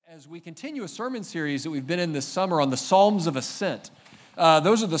as we continue a sermon series that we've been in this summer on the Psalms of Ascent.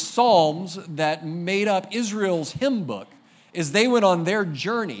 Those are the psalms that made up Israel's hymn book as they went on their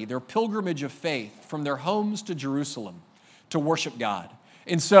journey, their pilgrimage of faith from their homes to Jerusalem to worship God.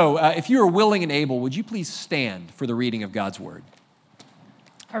 And so, if you are willing and able, would you please stand for the reading of God's word?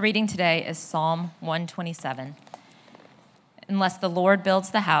 Our reading today is Psalm 127. Unless the Lord builds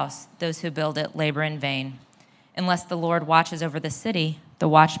the house, those who build it labor in vain. Unless the Lord watches over the city, the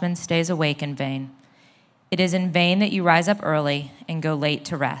watchman stays awake in vain. It is in vain that you rise up early and go late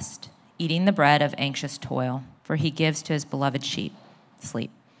to rest, eating the bread of anxious toil, for he gives to his beloved sheep sleep.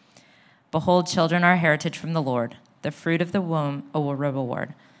 Behold, children are a heritage from the Lord, the fruit of the womb a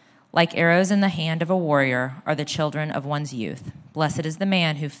reward. Like arrows in the hand of a warrior are the children of one's youth. Blessed is the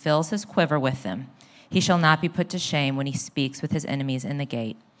man who fills his quiver with them. He shall not be put to shame when he speaks with his enemies in the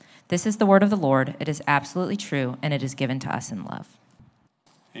gate. This is the word of the Lord. It is absolutely true, and it is given to us in love.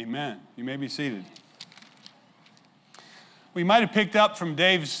 Amen. You may be seated. We might have picked up from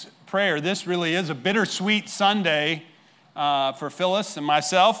Dave's prayer. This really is a bittersweet Sunday for Phyllis and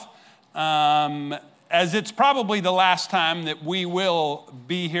myself, as it's probably the last time that we will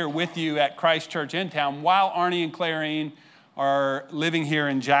be here with you at Christ Church in town while Arnie and Clarine are living here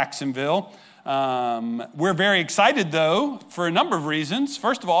in Jacksonville. We're very excited, though, for a number of reasons.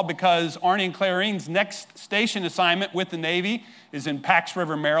 First of all, because Arnie and Clarine's next station assignment with the Navy is in Pax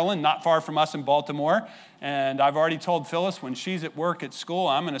River, Maryland, not far from us in Baltimore. And I've already told Phyllis when she's at work at school,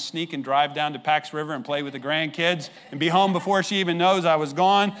 I'm going to sneak and drive down to Pax River and play with the grandkids and be home before she even knows I was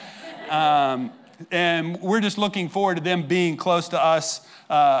gone. And we're just looking forward to them being close to us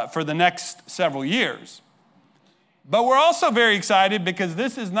for the next several years. But we're also very excited because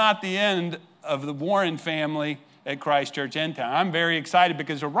this is not the end of the Warren family at Christ Church in town. I'm very excited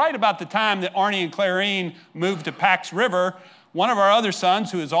because right about the time that Arnie and Clarine moved to Pax River, one of our other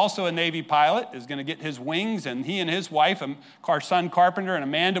sons, who is also a Navy pilot, is going to get his wings, and he and his wife, our son Carpenter and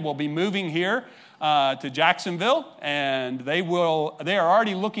Amanda, will be moving here to Jacksonville, and they are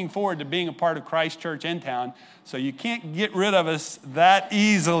already looking forward to being a part of Christ Church in town, so you can't get rid of us that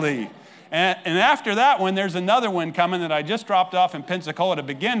easily. And after that one, there's another one coming that I just dropped off in Pensacola to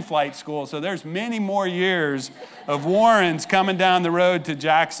begin flight school. So there's many more years of Warrens coming down the road to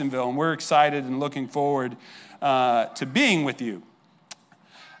Jacksonville. And we're excited and looking forward to being with you.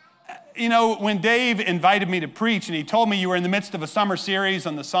 You know, when Dave invited me to preach and he told me you were in the midst of a summer series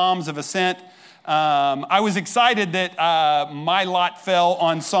on the Psalms of Ascent, I was excited that my lot fell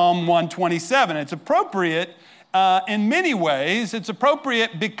on Psalm 127. It's appropriate. In many ways, it's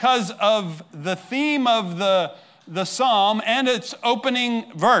appropriate because of the theme of the psalm and its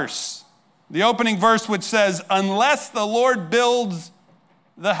opening verse. The opening verse which says, unless the Lord builds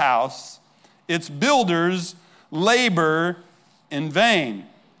the house, its builders labor in vain.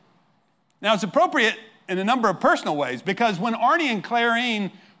 Now, it's appropriate in a number of personal ways because when Arnie and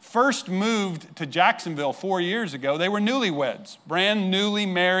Clarine first moved to Jacksonville 4 years ago, they were newlyweds, brand newly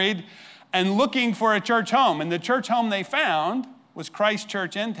married, and looking for a church home. And the church home they found was Christ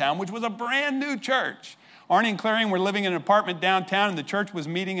Church in town, which was a brand new church. Arnie and Clarine were living in an apartment downtown, and the church was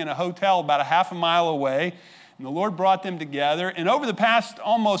meeting in a hotel about a half a mile away. And the Lord brought them together. And over the past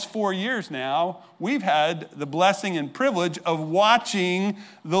almost 4 years now, we've had the blessing and privilege of watching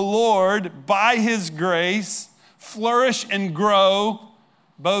the Lord, by his grace, flourish and grow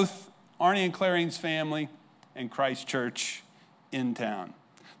both Arnie and Clarine's family and Christ Church in town.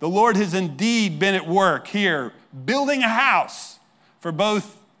 The Lord has indeed been at work here, building a house for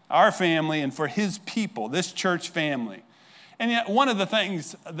both our family and for his people, this church family. And yet one of the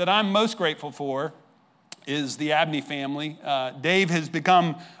things that I'm most grateful for is the Abney family. Dave has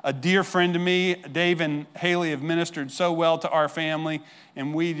become a dear friend to me. Dave and Haley have ministered so well to our family,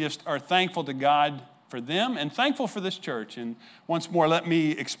 and we just are thankful to God for them and thankful for this church. And once more, let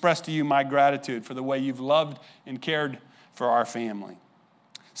me express to you my gratitude for the way you've loved and cared for our family.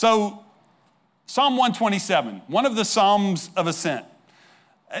 So, Psalm 127, one of the Psalms of Ascent.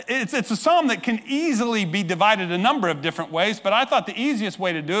 It's a psalm that can easily be divided a number of different ways, but I thought the easiest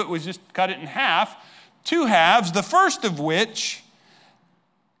way to do it was just cut it in half, two halves, the first of which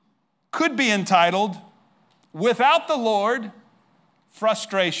could be entitled, Without the Lord,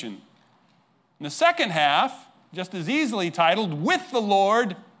 Frustration. And the second half, just as easily titled, With the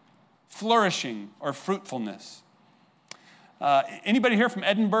Lord, Flourishing or Fruitfulness. Anybody here from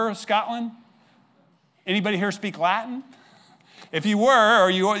Edinburgh, Scotland? Anybody here speak Latin? If you were, or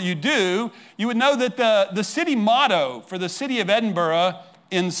you do, you would know that the city motto for the city of Edinburgh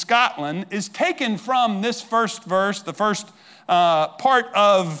in Scotland is taken from this first verse, the first part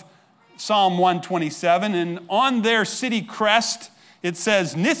of Psalm 127. And on their city crest It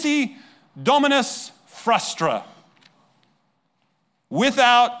says, Nisi Dominus frustra.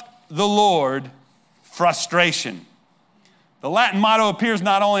 Without the Lord, frustration. The Latin motto appears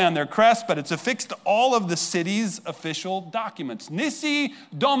not only on their crest, but it's affixed to all of the city's official documents. Nisi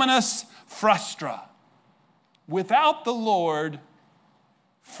Dominus frustra. Without the Lord,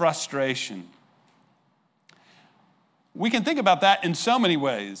 frustration. We can think about that in so many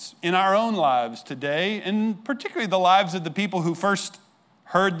ways in our own lives today, and particularly the lives of the people who first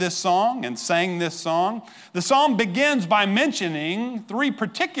heard this song and sang this song. The psalm begins by mentioning three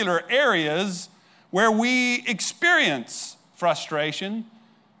particular areas where we experience frustration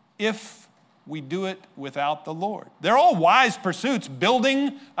if we do it without the Lord. They're all wise pursuits: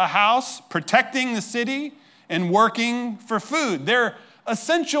 building a house, protecting the city, and working for food. They're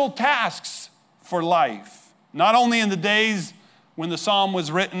essential tasks for life, not only in the days when the psalm was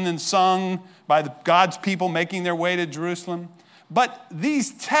written and sung by God's people making their way to Jerusalem, but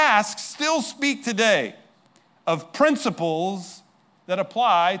these tasks still speak today of principles that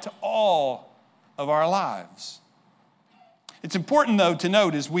apply to all of our lives. It's important, though, to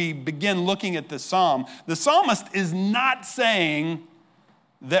note as we begin looking at this psalm, the psalmist is not saying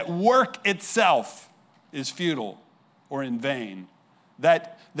that work itself is futile or in vain,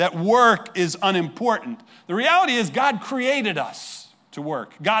 that work is unimportant. The reality is God created us to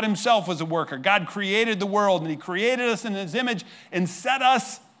work. God himself was a worker. God created the world, and he created us in his image and set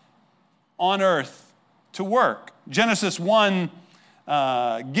us on earth to work. Genesis 1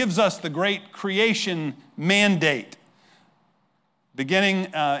 gives us the great creation mandate. Beginning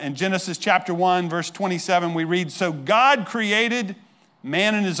in Genesis chapter 1, verse 27, we read, "So God created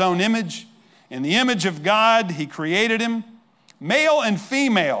man in his own image. In the image of God, he created him. Male and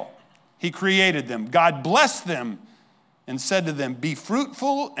female, he created them. God blessed them and said to them, 'Be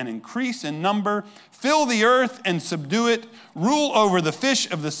fruitful and increase in number. Fill the earth and subdue it. Rule over the fish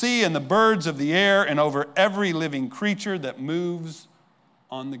of the sea and the birds of the air and over every living creature that moves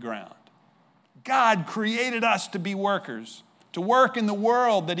on the ground.'" God created us to be workers, to work in the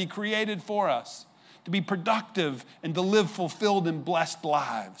world that he created for us, to be productive and to live fulfilled and blessed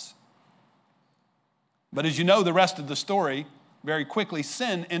lives. But as you know the rest of the story, very quickly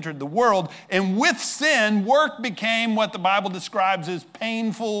sin entered the world, and with sin, work became what the Bible describes as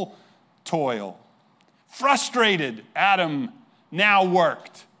painful toil. Frustrated, Adam now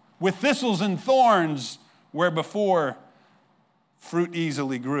worked with thistles and thorns where before fruit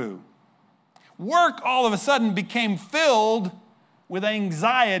easily grew. Work all of a sudden became filled with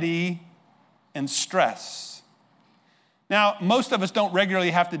anxiety and stress. Now, most of us don't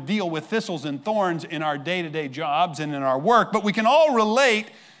regularly have to deal with thistles and thorns in our day-to-day jobs and in our work, but we can all relate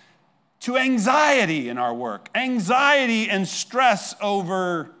to anxiety in our work. Anxiety and stress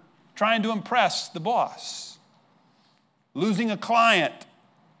over trying to impress the boss, losing a client,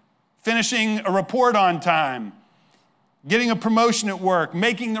 finishing a report on time, getting a promotion at work,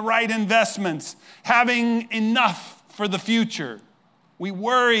 making the right investments, having enough for the future. We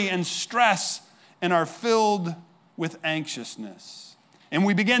worry and stress and are filled with anxiousness. And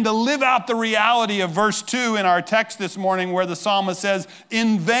we begin to live out the reality of verse 2 in our text this morning, where the psalmist says,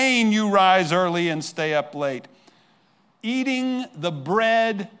 "In vain you rise early and stay up late, eating the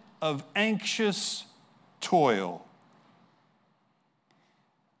bread of anxious toil."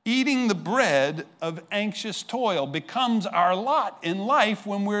 Eating the bread of anxious toil becomes our lot in life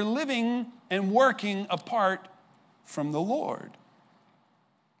when we're living and working apart from the Lord.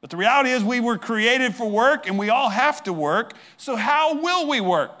 But the reality is we were created for work, and we all have to work. So how will we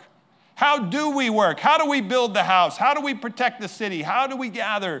work? How do we work? How do we build the house? How do we protect the city? How do we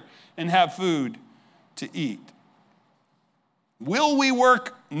gather and have food to eat? Will we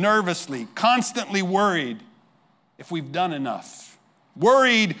work nervously, constantly worried if we've done enough?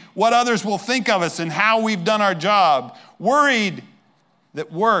 Worried what others will think of us and how we've done our job? Worried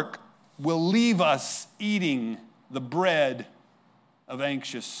that work will leave us eating the bread of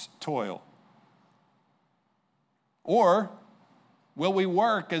anxious toil? Or will we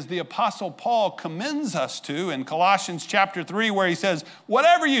work as the Apostle Paul commends us to in Colossians chapter 3, where he says,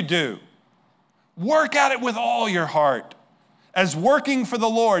 "Whatever you do, work at it with all your heart, as working for the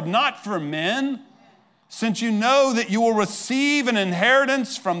Lord, not for men, since you know that you will receive an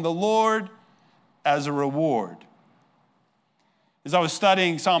inheritance from the Lord as a reward." As I was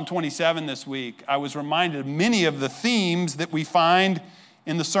studying Psalm 27 this week, I was reminded of many of the themes that we find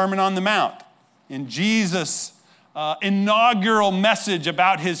in the Sermon on the Mount, in Jesus' inaugural message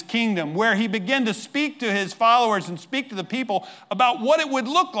about his kingdom, where he began to speak to his followers and speak to the people about what it would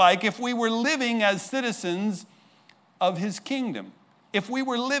look like if we were living as citizens of his kingdom, if we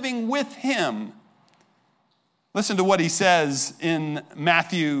were living with him. Listen to what he says in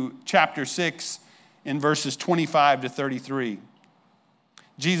Matthew chapter 6 in verses 25 to 33.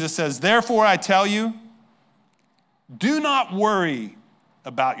 Jesus says, "Therefore I tell you, do not worry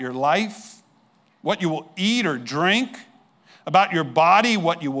about your life, what you will eat or drink, about your body,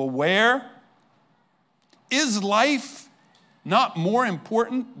 what you will wear. Is life not more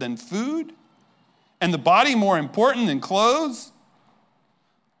important than food, and the body more important than clothes?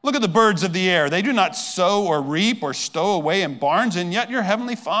 Look at the birds of the air. They do not sow or reap or stow away in barns, and yet your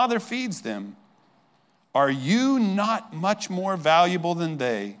heavenly Father feeds them. Are you not much more valuable than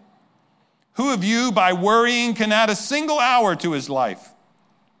they? Who of you, by worrying, can add a single hour to his life?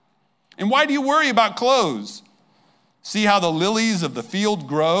 And why do you worry about clothes? See how the lilies of the field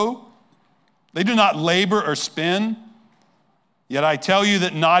grow? They do not labor or spin. Yet I tell you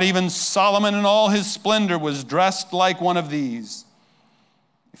that not even Solomon in all his splendor was dressed like one of these.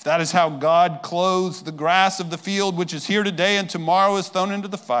 If that is how God clothes the grass of the field, which is here today and tomorrow is thrown into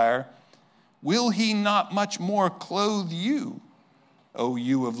the fire, will he not much more clothe you, O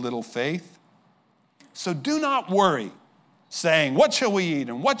you of little faith? So do not worry, saying, what shall we eat,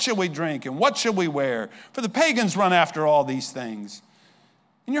 and what shall we drink, and what shall we wear? For the pagans run after all these things.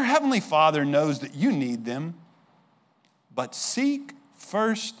 And your heavenly Father knows that you need them. But seek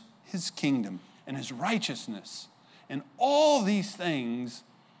first his kingdom and his righteousness, and all these things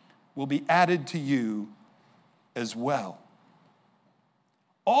will be added to you as well."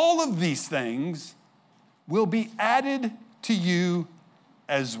 All of these things will be added to you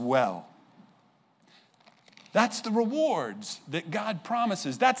as well. That's the rewards that God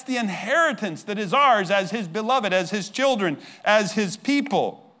promises. That's the inheritance that is ours as his beloved, as his children, as his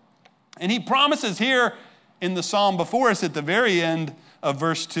people. And he promises here in the psalm before us at the very end of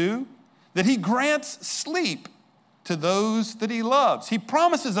verse 2 that he grants sleep to those that he loves. He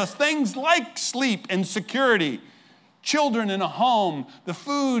promises us things like sleep and security, children in a home, the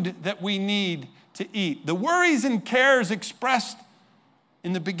food that we need to eat. The worries and cares expressed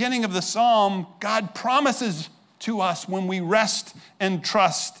in the beginning of the psalm, God promises to us when we rest and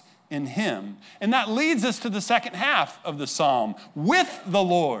trust in him. And that leads us to the second half of the psalm. With the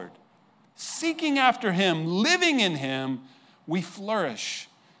Lord, seeking after him, living in him, we flourish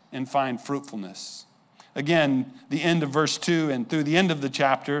and find fruitfulness. Again, the end of verse 2 and through the end of the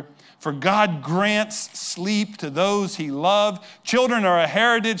chapter, for God grants sleep to those he loves. Children are a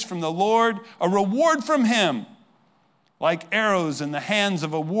heritage from the Lord, a reward from him. Like arrows in the hands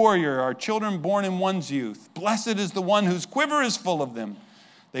of a warrior are children born in one's youth. Blessed is the one whose quiver is full of them.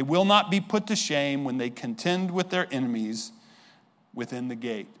 They will not be put to shame when they contend with their enemies within the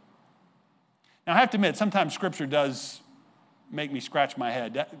gate. Now, I have to admit, sometimes Scripture does make me scratch my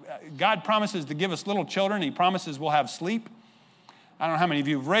head. God promises to give us little children. He promises we'll have sleep. I don't know how many of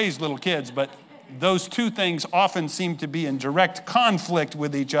you have raised little kids, but those two things often seem to be in direct conflict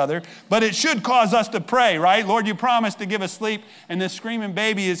with each other. But it should cause us to pray, right? Lord, you promised to give us sleep, and this screaming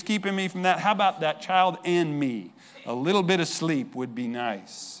baby is keeping me from that. How about that child and me? A little bit of sleep would be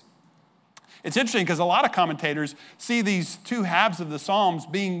nice. It's interesting because a lot of commentators see these two halves of the psalm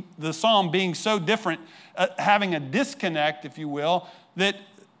being so different, having a disconnect, if you will, that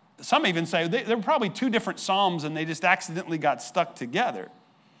some even say there were probably two different psalms and they just accidentally got stuck together.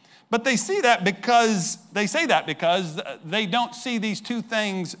 But they say that because they don't see these two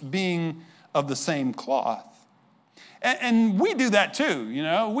things being of the same cloth. And we do that too, you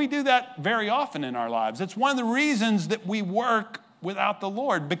know. We do that very often in our lives. It's one of the reasons that we work without the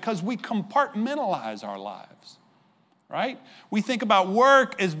Lord, because we compartmentalize our lives, right? We think about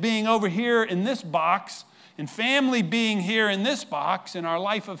work as being over here in this box, and family being here in this box, and our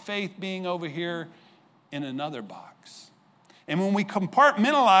life of faith being over here in another box. And when we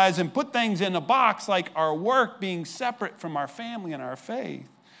compartmentalize and put things in a box, like our work being separate from our family and our faith,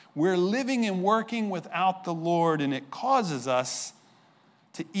 we're living and working without the Lord, and it causes us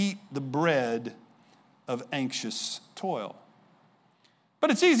to eat the bread of anxious toil. But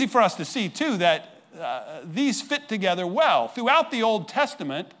it's easy for us to see, too, that these fit together well. Throughout the Old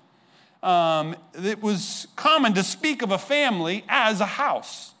Testament, it was common to speak of a family as a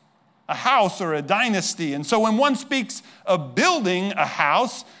house or a dynasty. And so when one speaks of building a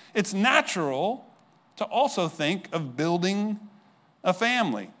house, it's natural to also think of building a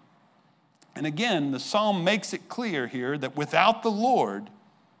family. And again, the psalm makes it clear here that without the Lord,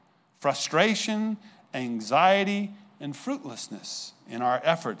 frustration, anxiety, and fruitlessness in our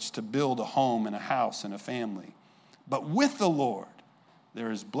efforts to build a home and a house and a family. But with the Lord,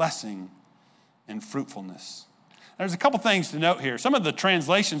 there is blessing and fruitfulness. There's a couple things to note here. Some of the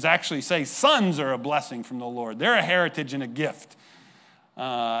translations actually say sons are a blessing from the Lord. They're a heritage and a gift.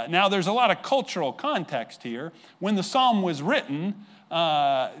 Now, there's a lot of cultural context here. When the psalm was written,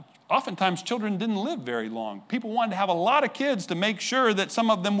 oftentimes children didn't live very long. People wanted to have a lot of kids to make sure that some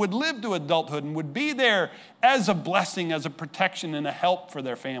of them would live to adulthood and would be there as a blessing, as a protection, and a help for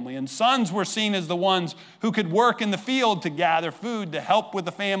their family. And sons were seen as the ones who could work in the field to gather food, to help with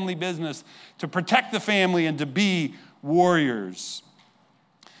the family business, to protect the family, and to be warriors.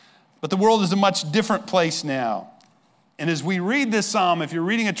 But the world is a much different place now. And as we read this psalm, if you're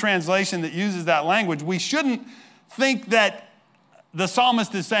reading a translation that uses that language, we shouldn't think that the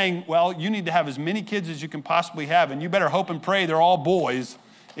psalmist is saying, well, you need to have as many kids as you can possibly have, and you better hope and pray they're all boys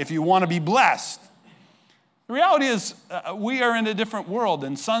if you want to be blessed. The reality is we are in a different world,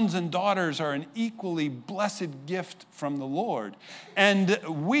 and sons and daughters are an equally blessed gift from the Lord. And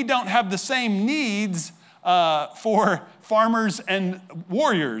we don't have the same needs for farmers and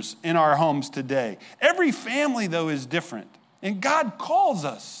warriors in our homes today. Every family, though, is different. And God calls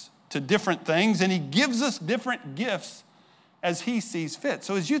us to different things, and he gives us different gifts as he sees fit.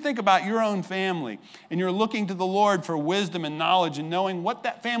 So as you think about your own family, and you're looking to the Lord for wisdom and knowledge and knowing what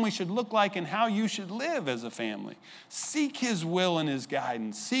that family should look like and how you should live as a family, seek his will and his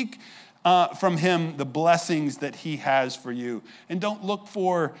guidance. Seek from him the blessings that he has for you. And don't look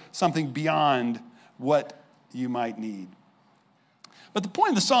for something beyond what you might need. But the point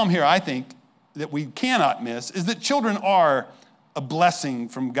of the psalm here, I think, that we cannot miss is that children are a blessing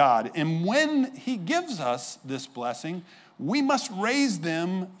from God. And when he gives us this blessing, we must raise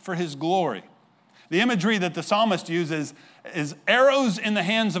them for his glory. The imagery that the psalmist uses is arrows in the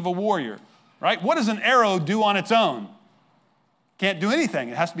hands of a warrior, right? What does an arrow do on its own? Can't do anything.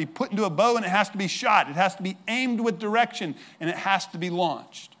 It has to be put into a bow and it has to be shot. It has to be aimed with direction and it has to be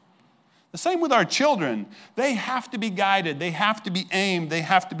launched. The same with our children. They have to be guided. They have to be aimed. They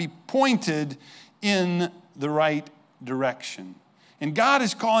have to be pointed in the right direction. And God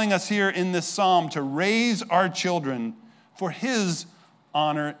is calling us here in this psalm to raise our children for his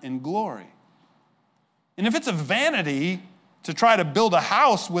honor and glory. And if it's a vanity to try to build a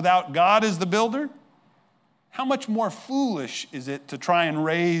house without God as the builder, how much more foolish is it to try and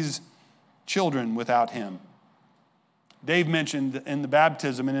raise children without him? Dave mentioned in the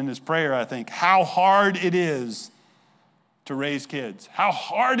baptism and in his prayer, I think, how hard it is to raise kids, how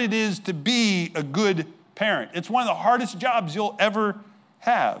hard it is to be a good parent. It's one of the hardest jobs you'll ever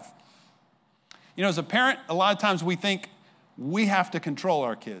have. You know, as a parent, a lot of times we think we have to control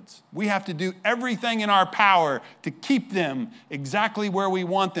our kids. We have to do everything in our power to keep them exactly where we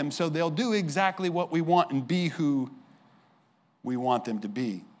want them so they'll do exactly what we want and be who we want them to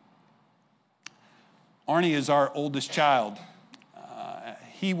be. Arnie is our oldest child.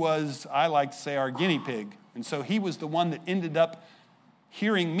 He was, I like to say, our guinea pig. And so he was the one that ended up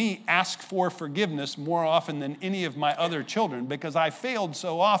hearing me ask for forgiveness more often than any of my other children because I failed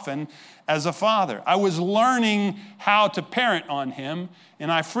so often as a father. I was learning how to parent on him, and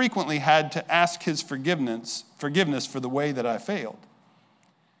I frequently had to ask his forgiveness for the way that I failed.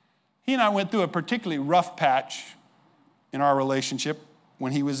 He and I went through a particularly rough patch in our relationship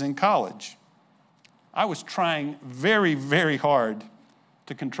when he was in college. I was trying very, very hard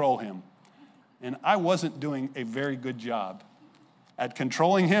to control him, and I wasn't doing a very good job at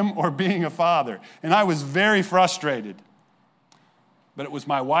controlling him or being a father, and I was very frustrated. But it was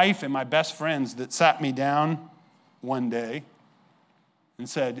my wife and my best friends that sat me down one day and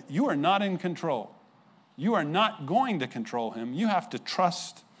said, "You are not in control. You are not going to control him. You have to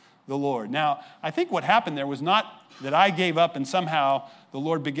trust the Lord." Now, I think what happened there was not that I gave up and somehow the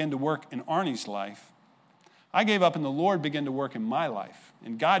Lord began to work in Arnie's life. I gave up and the Lord began to work in my life.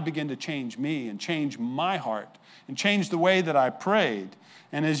 And God began to change me and change my heart and change the way that I prayed.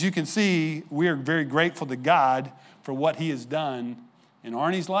 And as you can see, we are very grateful to God for what he has done in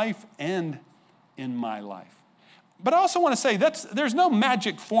Arnie's life and in my life. But I also want to say there's no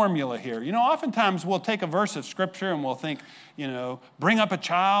magic formula here. You know, oftentimes we'll take a verse of Scripture and we'll think, you know, bring up a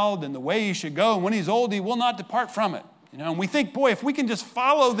child and the way he should go, and when he's old, he will not depart from it. You know, and we think, boy, if we can just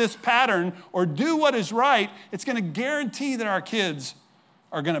follow this pattern or do what is right, it's going to guarantee that our kids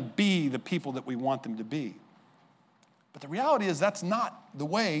are going to be the people that we want them to be. But the reality is that's not the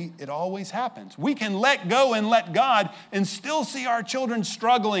way it always happens. We can let go and let God and still see our children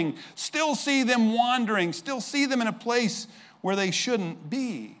struggling, still see them wandering, still see them in a place where they shouldn't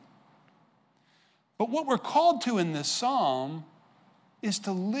be. But what we're called to in this psalm is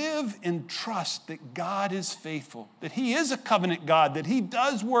to live in trust that God is faithful, that he is a covenant God, that he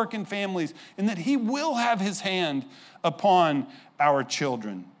does work in families, and that he will have his hand upon our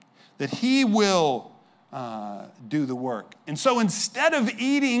children, that he will do the work. And so instead of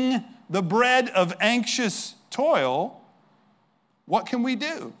eating the bread of anxious toil, What can we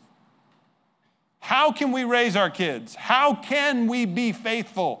do? How can we raise our kids? How can we be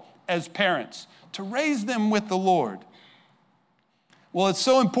faithful as parents to raise them with the Lord? Well, it's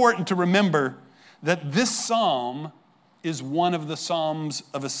so important to remember that this psalm is one of the Psalms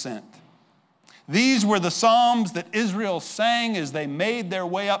of Ascent. These were the psalms that Israel sang as they made their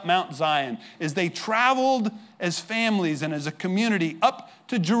way up Mount Zion, as they traveled as families and as a community up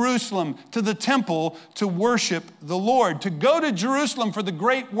to Jerusalem, to the temple, to worship the Lord, to go to Jerusalem for the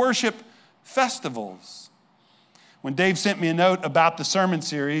great worship festivals. When Dave sent me a note about the sermon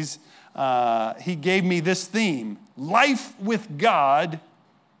series, he gave me this theme: life with God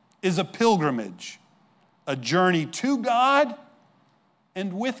is a pilgrimage, a journey to God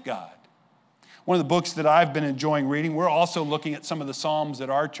and with God. One of the books that I've been enjoying reading, we're also looking at some of the Psalms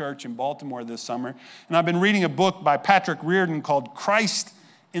at our church in Baltimore this summer, and I've been reading a book by Patrick Reardon called Christ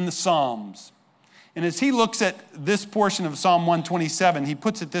in the Psalms. And as he looks at this portion of Psalm 127, he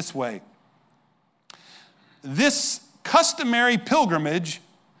puts it this way: this customary pilgrimage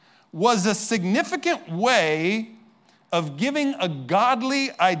was a significant way of giving a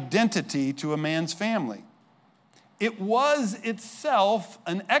godly identity to a man's family. It was itself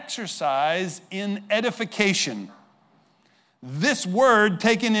an exercise in edification. This word,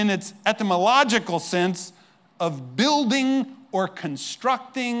 taken in its etymological sense of building or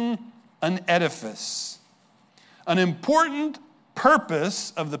constructing an edifice. An important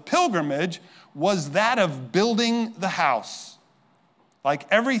purpose of the pilgrimage was that of building the house. Like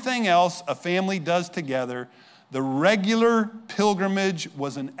everything else a family does together, the regular pilgrimage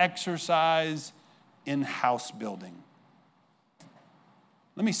was an exercise in house building.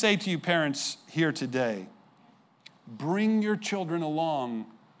 Let me say to you parents here today, bring your children along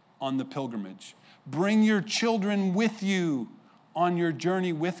on the pilgrimage. Bring your children with you on your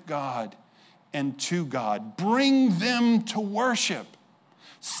journey with God and to God. Bring them to worship.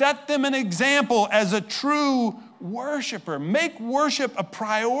 Set them an example as a true worshiper. Make worship a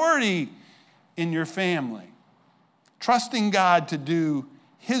priority in your family. Trusting God to do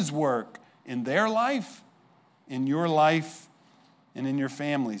His work in their life, in your life, and in your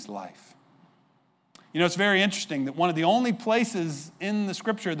family's life. You know, it's very interesting that one of the only places in the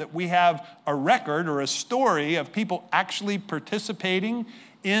Scripture that we have a record or a story of people actually participating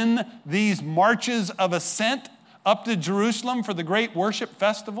in these marches of ascent up to Jerusalem for the great worship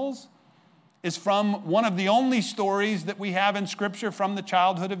festivals is from one of the only stories that we have in Scripture from the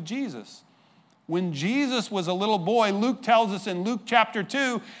childhood of Jesus. When Jesus was a little boy, Luke tells us in Luke chapter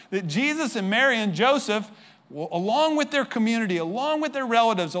 2 that Jesus and Mary and Joseph, along with their community, along with their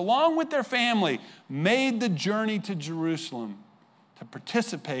relatives, along with their family, made the journey to Jerusalem to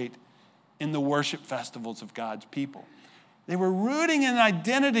participate in the worship festivals of God's people. They were rooting in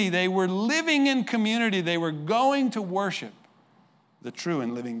identity. They were living in community. They were going to worship the true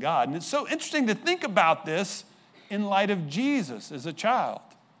and living God. And it's so interesting to think about this in light of Jesus as a child.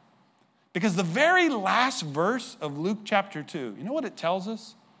 Because the very last verse of Luke chapter 2, you know what it tells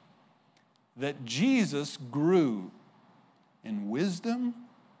us? That Jesus grew in wisdom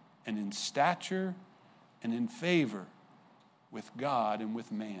and in stature and in favor with God and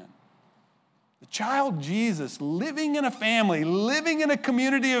with man. The child Jesus, living in a family, living in a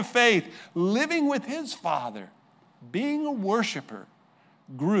community of faith, living with his Father, being a worshiper,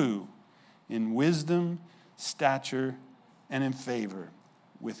 grew in wisdom, stature, and in favor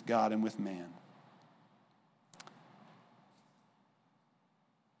with God and with man.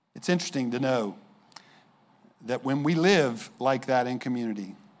 It's interesting to know that when we live like that in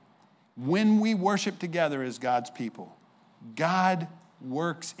community, when we worship together as God's people, God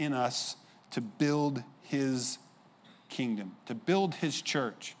works in us to build His kingdom, to build His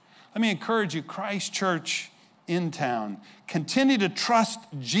church. Let me encourage you, Christ Church in town, continue to trust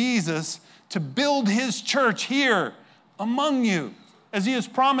Jesus to build His church here among you, as He has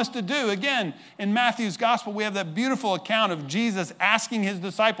promised to do. Again, in Matthew's gospel, we have that beautiful account of Jesus asking His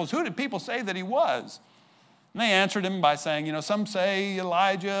disciples, who did people say that He was? And they answered Him by saying, you know, some say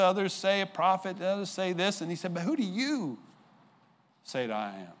Elijah, others say a prophet, others say this. And He said, but who do you say that I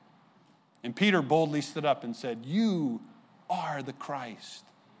am? And Peter boldly stood up and said, you are the Christ,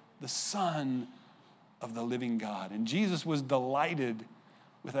 the Son of the living God. And Jesus was delighted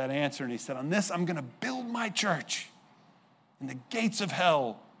with that answer. And He said, on this, I'm going to build my church, and the gates of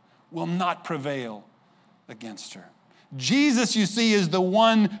hell will not prevail against her. Jesus, you see, is the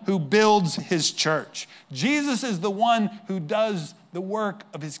one who builds His church. Jesus is the one who does the work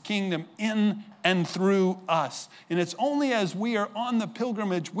of His kingdom in and through us. And it's only as we are on the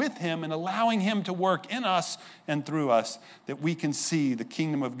pilgrimage with Him and allowing Him to work in us and through us that we can see the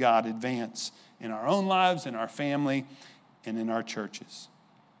kingdom of God advance in our own lives, in our family, and in our churches.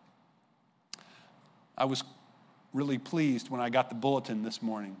 I was really pleased when I got the bulletin this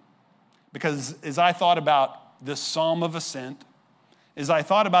morning, because as I thought about this Psalm of Ascent, as I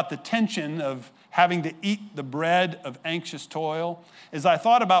thought about the tension of having to eat the bread of anxious toil, as I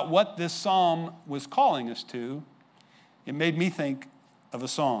thought about what this psalm was calling us to, it made me think of a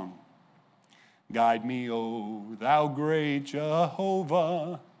song. Guide me, O thou great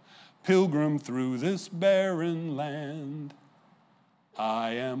Jehovah, pilgrim through this barren land.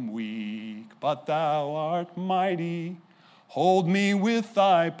 I am weak, but thou art mighty. Hold me with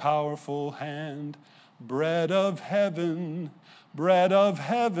thy powerful hand. Bread of heaven,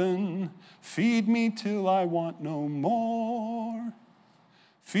 feed me till I want no more.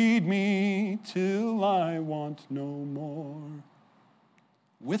 Feed me till I want no more.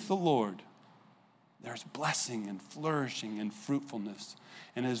 With the Lord, there's blessing and flourishing and fruitfulness.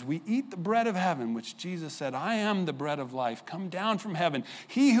 And as we eat the bread of heaven, which Jesus said, I am the bread of life, come down from heaven.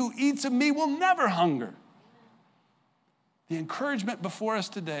 He who eats of me will never hunger. The encouragement before us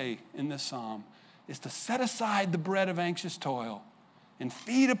today in this psalm is to set aside the bread of anxious toil and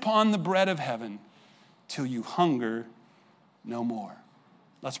feed upon the bread of heaven till you hunger no more.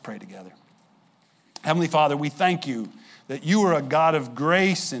 Let's pray together. Heavenly Father, we thank you that you are a God of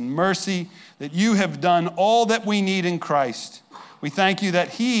grace and mercy, that you have done all that we need in Christ. We thank you that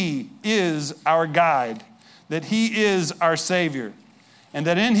he is our guide, that he is our Savior, and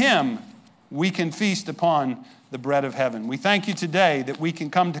that in him we can feast upon the bread of heaven. We thank you today that we can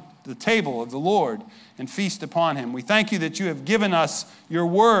come to the table of the Lord and feast upon him. We thank you that you have given us your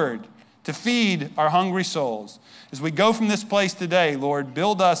word to feed our hungry souls. As we go from this place today, Lord,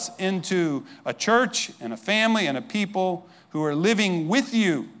 build us into a church and a family and a people who are living with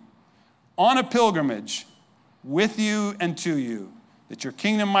you on a pilgrimage, with you and to you, that your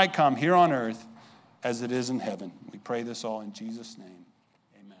kingdom might come here on earth as it is in heaven. We pray this all in Jesus' name.